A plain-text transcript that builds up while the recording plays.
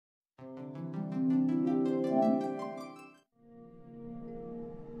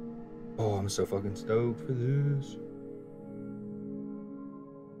Oh, I'm so fucking stoked for this.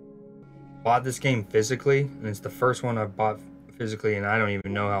 Bought this game physically, and it's the first one I've bought physically, and I don't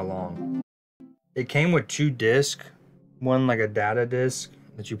even know how long. It came with 2 discs, one like a data disc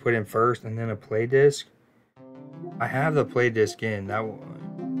that you put in first, and then a play disc. I have the play disc in. That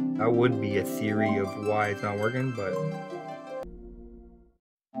would be a theory of why it's not working, but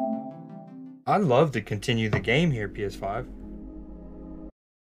I'd love to continue the game here, PS5.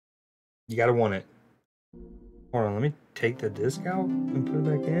 You gotta want it. Hold on, let me take the disc out and put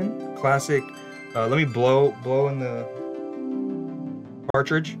it back in. Classic. Let me blow in the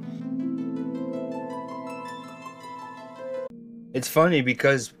cartridge. It's funny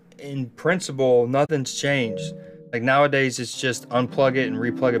because in principle, nothing's changed. Like nowadays, it's just unplug it and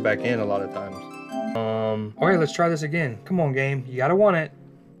replug it back in a lot of times. Okay, let's try this again. Come on, game. You gotta want it.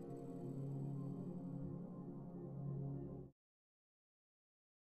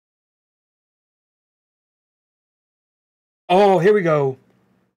 Oh, here we go.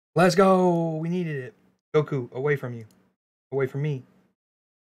 Let's go. We needed it. Goku, away from you. Away from me.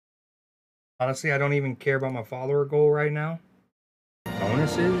 Honestly, I don't even care about my follower goal right now.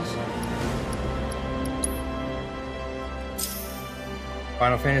 Bonuses.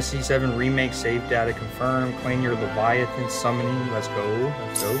 Final Fantasy VII Remake save data confirmed. Claim your Leviathan summoning. Let's go.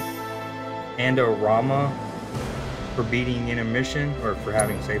 Let's go. And a Rama for beating intermission, or for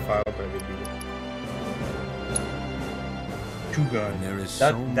having save file, but I did beat it. 2 gun.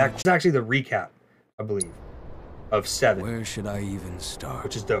 That's actually the recap, I believe, of 7. Where should I even start?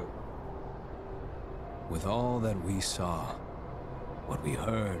 Which is dope. With all that we saw, what we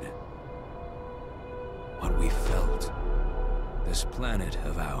heard, what we felt, this planet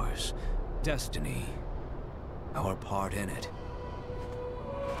of ours, destiny, our part in it.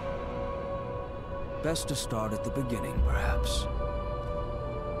 Best to start at the beginning, perhaps.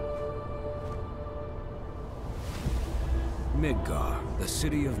 Midgar, the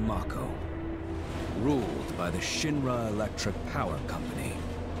city of Mako, ruled by the Shinra Electric Power Company,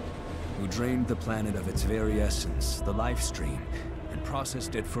 who drained the planet of its very essence, the life stream, and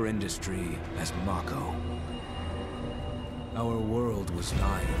processed it for industry as Mako. Our world was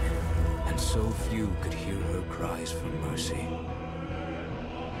dying, and so few could hear her cries for mercy.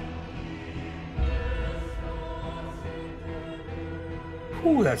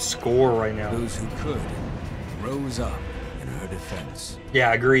 Ooh, that score right now. Those who could rose up in her defense.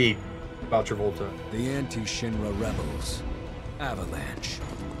 Yeah, agreed about Travolta. The anti-Shinra rebels, Avalanche.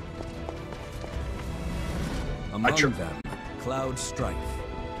 Among them, Cloud Strife,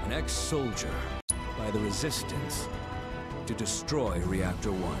 an ex-soldier by the Resistance, to destroy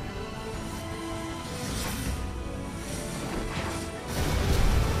Reactor 1.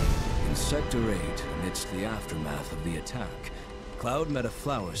 In Sector 8, amidst the aftermath of the attack, Cloud met a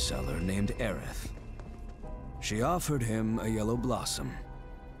flower seller named Aerith. She offered him a yellow blossom.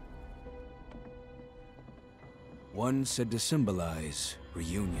 One said to symbolize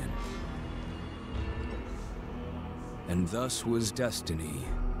reunion. And thus was destiny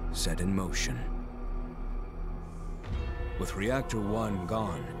set in motion. With Reactor 1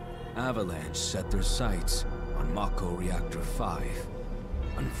 gone, Avalanche set their sights on Mako Reactor 5.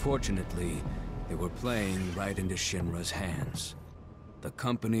 Unfortunately, they were playing right into Shinra's hands. The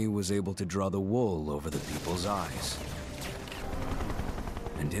company was able to draw the wool over the people's eyes.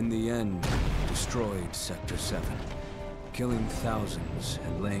 And in the end, destroyed Sector 7, killing thousands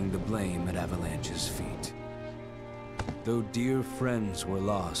and laying the blame at Avalanche's feet. Though dear friends were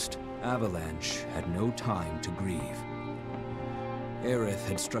lost, Avalanche had no time to grieve. Aerith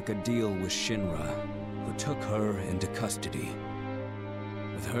had struck a deal with Shinra, who took her into custody.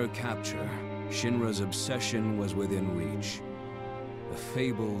 With her capture, Shinra's obsession was within reach. The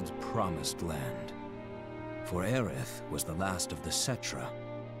fabled Promised Land. For Aerith was the last of the Cetra,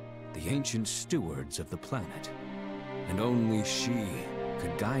 the ancient stewards of the planet. And only she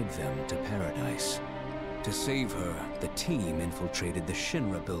could guide them to paradise. To save her, the team infiltrated the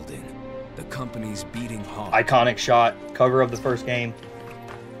Shinra building, the company's beating heart. Iconic shot, cover of the first game.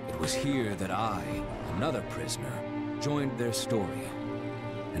 It was here that I, another prisoner, joined their story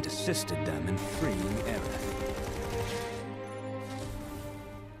and assisted them in freeing Aerith.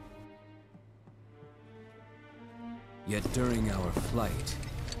 Yet during our flight,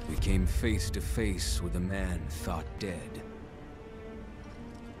 we came face to face with a man thought dead.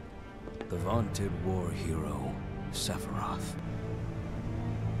 The vaunted war hero, Sephiroth.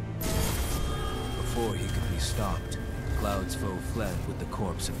 Before he could be stopped, Cloud's foe fled with the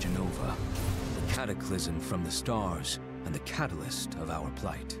corpse of Genova, the cataclysm from the stars and the catalyst of our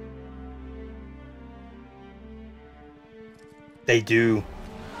plight. They do.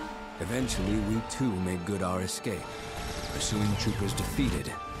 Eventually, we too made good our escape. Pursuing troopers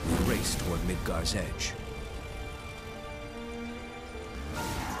defeated, we raced toward Midgar's edge.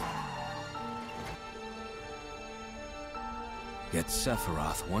 Yet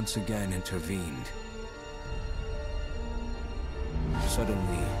Sephiroth once again intervened.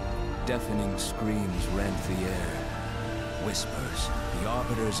 Suddenly, deafening screams rent the air. Whispers, the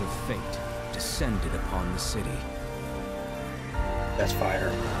arbiters of fate, descended upon the city. That's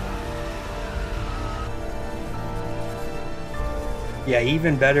fire. Yeah,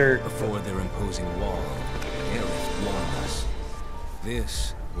 even better. Before their imposing wall, Aerith warned us.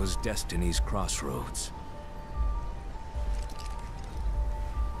 This was Destiny's crossroads.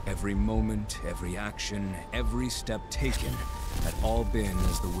 Every moment, every action, every step taken had all been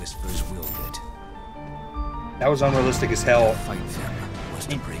as the Whispers willed it. That was unrealistic as hell. To fight them was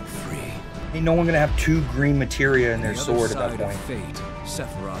to break free. Ain't no one gonna have 2 green materia in their sword at that point. Of fate,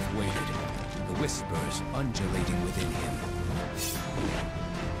 Sephiroth waited, the Whispers undulating within him.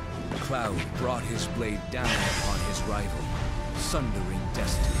 Cloud brought his blade down upon his rival, sundering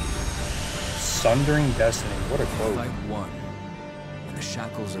destiny. Sundering destiny, what a quote. Fight won, and the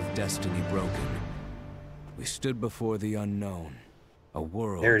shackles of destiny broken. We stood before the unknown, a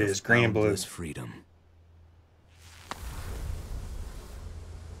world there it is, of green and blue. boundless freedom.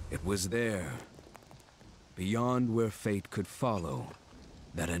 It was there, beyond where fate could follow,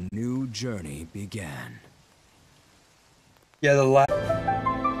 that a new journey began. Yeah,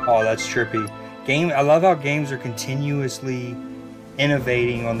 oh, that's trippy. I love how games are continuously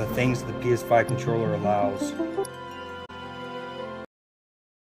innovating on the things the PS5 controller allows.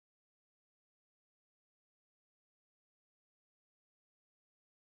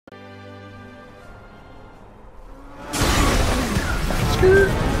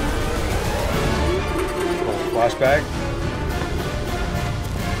 Flashback.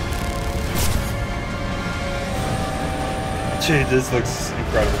 Dude, this looks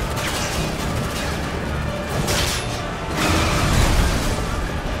incredible.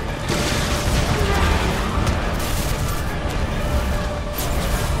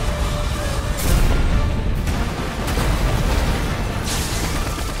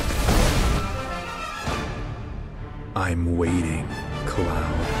 I'm waiting,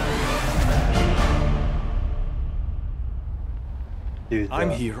 Cloud. Dude, I'm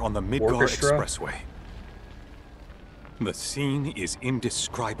here on the Midgar orchestra? Expressway. The scene is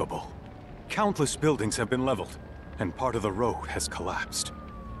indescribable. Countless buildings have been leveled, and part of the road has collapsed.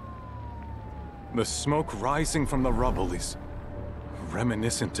 The smoke rising from the rubble is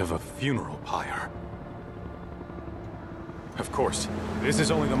reminiscent of a funeral pyre. Of course, this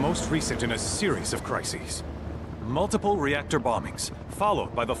is only the most recent in a series of crises. Multiple reactor bombings,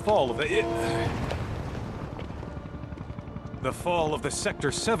 followed by the fall of the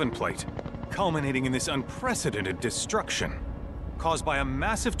Sector 7 plate, culminating in this unprecedented destruction, caused by a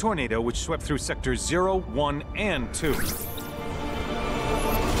massive tornado which swept through Sectors 0, 1, and 2.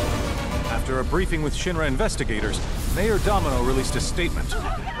 After a briefing with Shinra investigators, Mayor Domino released a statement,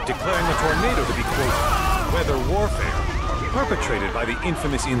 declaring the tornado to be, quote, weather warfare, perpetrated by the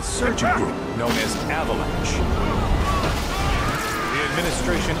infamous insurgent group known as Avalanche. The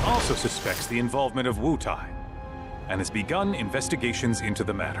administration also suspects the involvement of Wutai, and has begun investigations into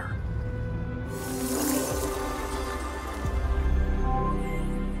the matter.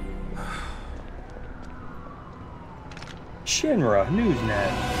 Shinra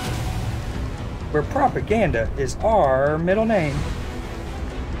Newsnet, where propaganda is our middle name.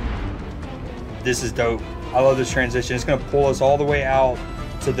 This is dope. I love this transition. It's gonna pull us all the way out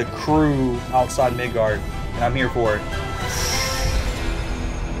to the crew outside Midgard, and I'm here for it.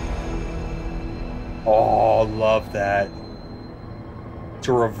 Oh, love that. It's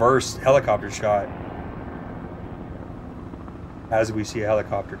a reverse helicopter shot as we see a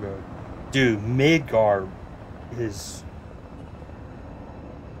helicopter go. Dude, Midgard is...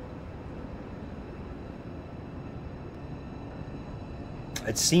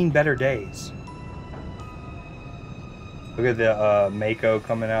 it's seen better days. Look at the Mako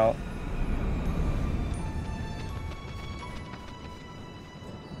coming out.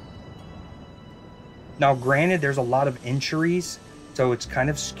 Now, granted, there's a lot of entries, so it's kind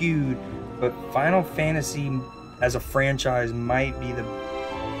of skewed, but Final Fantasy as a franchise might be the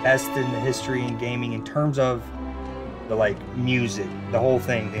best in the history in gaming in terms of the music, the whole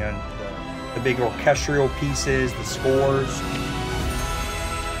thing, the big orchestral pieces, the scores.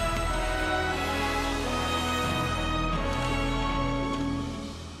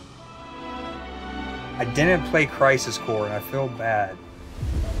 I didn't play Crisis Core, and I feel bad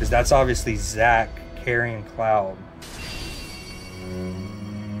because that's obviously Zack carrying Cloud.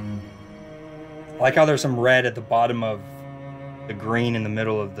 I like how there's some red at the bottom of the green in the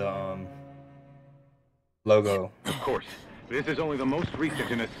middle of the logo. Of course, this is only the most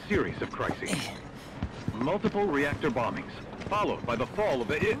recent in a series of crises. Multiple reactor bombings, followed by the fall of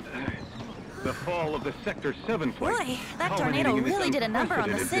the Sector 7 flight. Boy, that tornado really did a number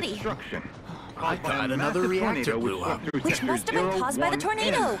on the city. Destruction. I thought another reactor blew up. Which must have been caused by the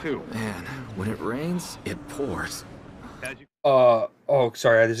tornado. Man, when it rains, it pours. Oh,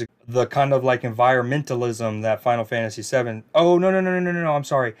 sorry. This is the kind of like environmentalism that Final Fantasy 7. Oh, no. I'm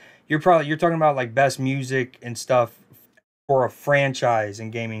sorry. You're talking about like best music and stuff for a franchise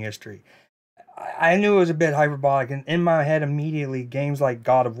in gaming history. I knew it was a bit hyperbolic, and in my head immediately games like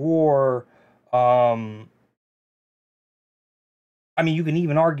God of War. I mean, you can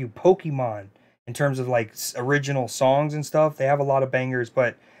even argue Pokemon in terms of like original songs and stuff. They have a lot of bangers,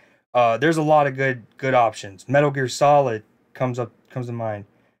 but there's a lot of good options. Metal Gear Solid comes to mind.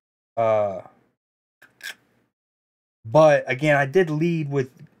 But again, I did lead with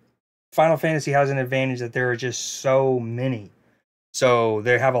Final Fantasy has an advantage that there are just so many. So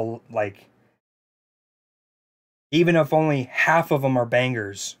they have even if only half of them are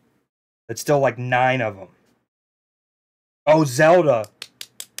bangers, it's still like 9 of them. Oh, Zelda.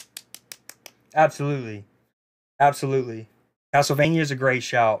 Absolutely. Castlevania is a great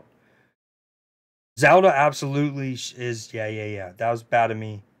shout. Zelda absolutely is, yeah. That was bad of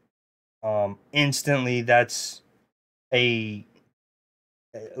me. Instantly, that's a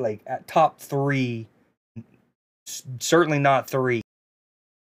top 3. Certainly not 3.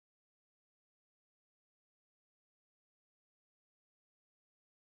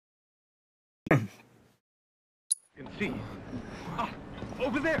 See,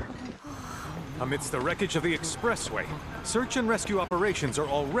 over there. Amidst the wreckage of the expressway, search and rescue operations are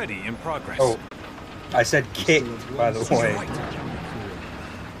already in progress. Oh, I said kicked, by the way.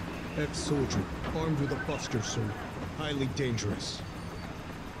 Ex-soldier, armed with a buster sword. Highly dangerous.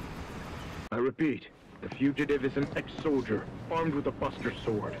 I repeat, the fugitive is an ex-soldier, armed with a buster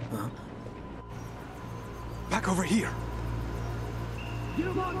sword. Back over here. Get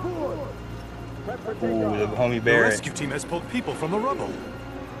him on board! Ooh, the homie The Barrett. rescue team has pulled people from the rubble.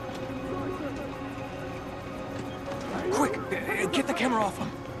 Quick, get the camera off him.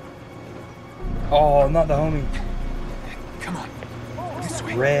 Oh, not the homie. Come on, this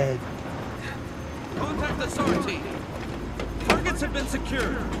way. Red. Contact the SAR team. Targets have been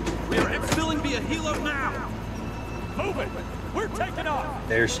secured. We are exfilling via helo now. Move it. We're taking off.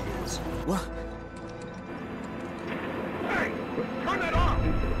 There she is. What? Hey, turn that off!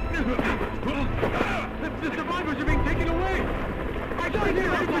 The survivors are being taken away! I got here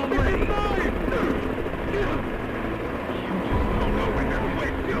already! You just don't know when they're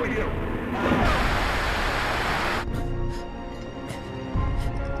playing, do you?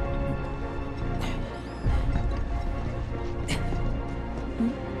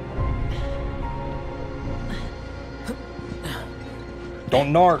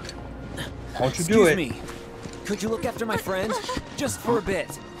 Don't narc. Don't you do it. Excuse me. Could you look after my friend? Just for a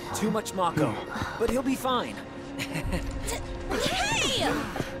bit. Too much Mako. But he'll be fine. Hey!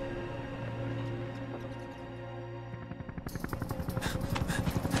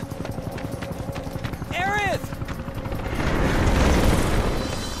 Aerith!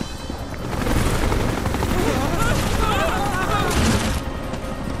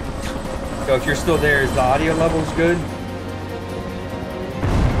 Yo, if you're still there, is the audio levels good?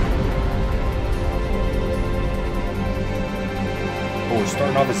 Oh, we're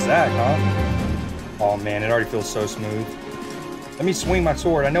starting off as Zack, huh? Oh man, it already feels so smooth. Let me swing my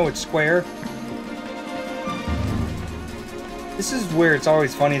sword. I know it's square. This is where it's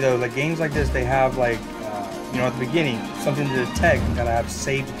always funny though. Like games like this, they have like, you know, at the beginning, something to detect. You gotta have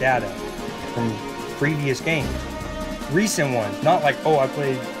saved data from previous games. Recent ones, not like, oh, I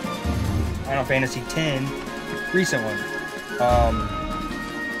played Final Fantasy X. Recent ones.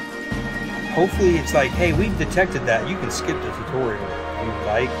 Hopefully it's like, hey, we've detected that. You can skip the tutorial if you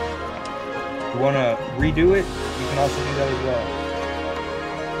like. You want to redo it? You can also do that as well.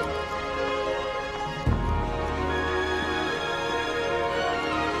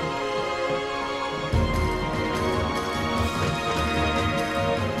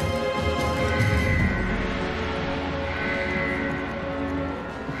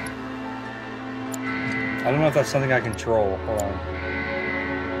 I don't know if that's something I control. Hold on.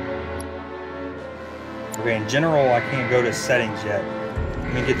 Okay, in general, I can't go to settings yet.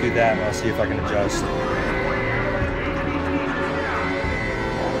 Let me get through that and I'll see if I can adjust.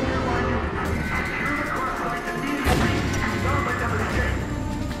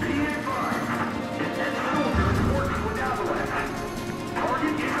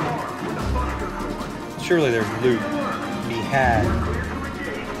 surely there's loot to be had.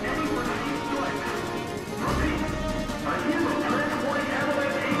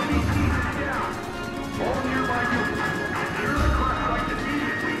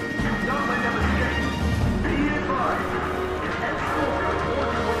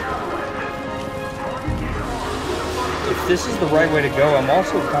 If this is the right way to go, I'm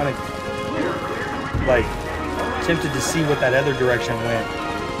also kind of like tempted to see what that other direction went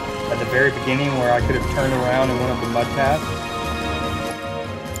at the very beginning, where I could have turned around and went up the mud path.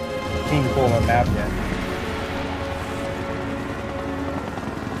 I can't even pull my map yet.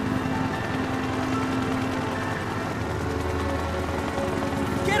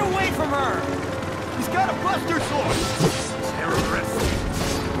 Get away from her! He's got a buster sword! Terrorist!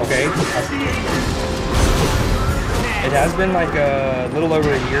 Okay. It has been like a little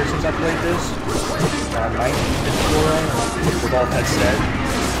over a year since I played this. I might need this run with all that said.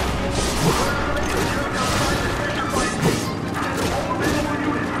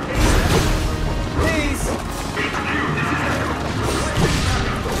 Please!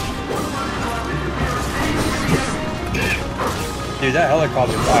 Dude, that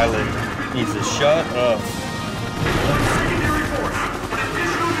helicopter pilot needs to shut up.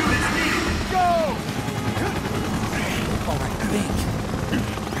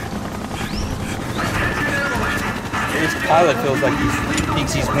 This pilot feels like he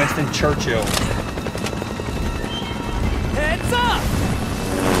thinks he's Winston Churchill. Heads up!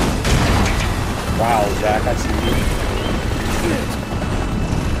 Wow, Zach, I see you.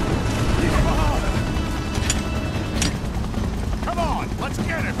 Come on, let's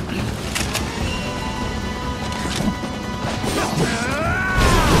get him!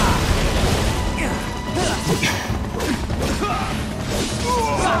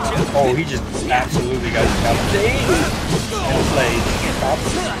 Oh, he just absolutely got his mouth and played.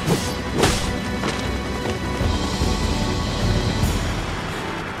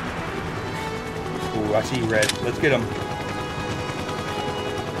 Ooh, I see red. Let's get him.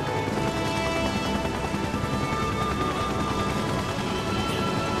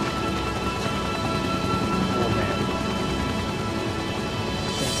 Oh, man.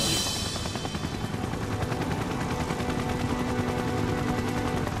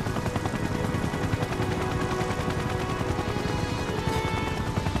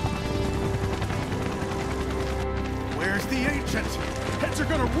 Where's the ancient? Heads are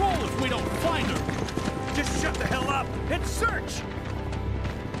gonna roll if we don't find her! Just shut the hell up and search!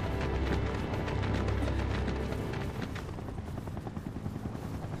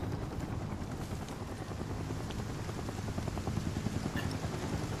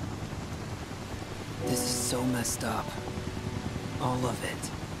 This is so messed up. All of it.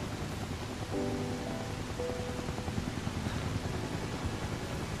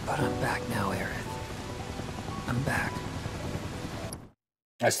 But I'm back now, Aerith. I'm back.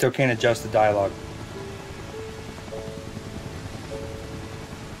 I still can't adjust the dialogue.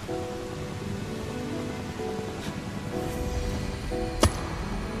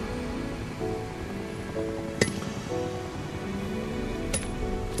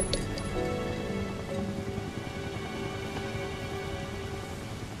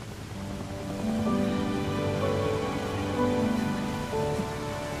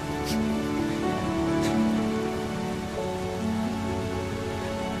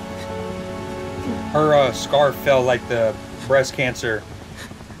 Her scarf fell like the breast cancer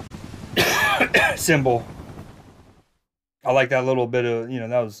symbol. I like that little bit of, you know,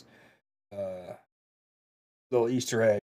 that was a little Easter egg.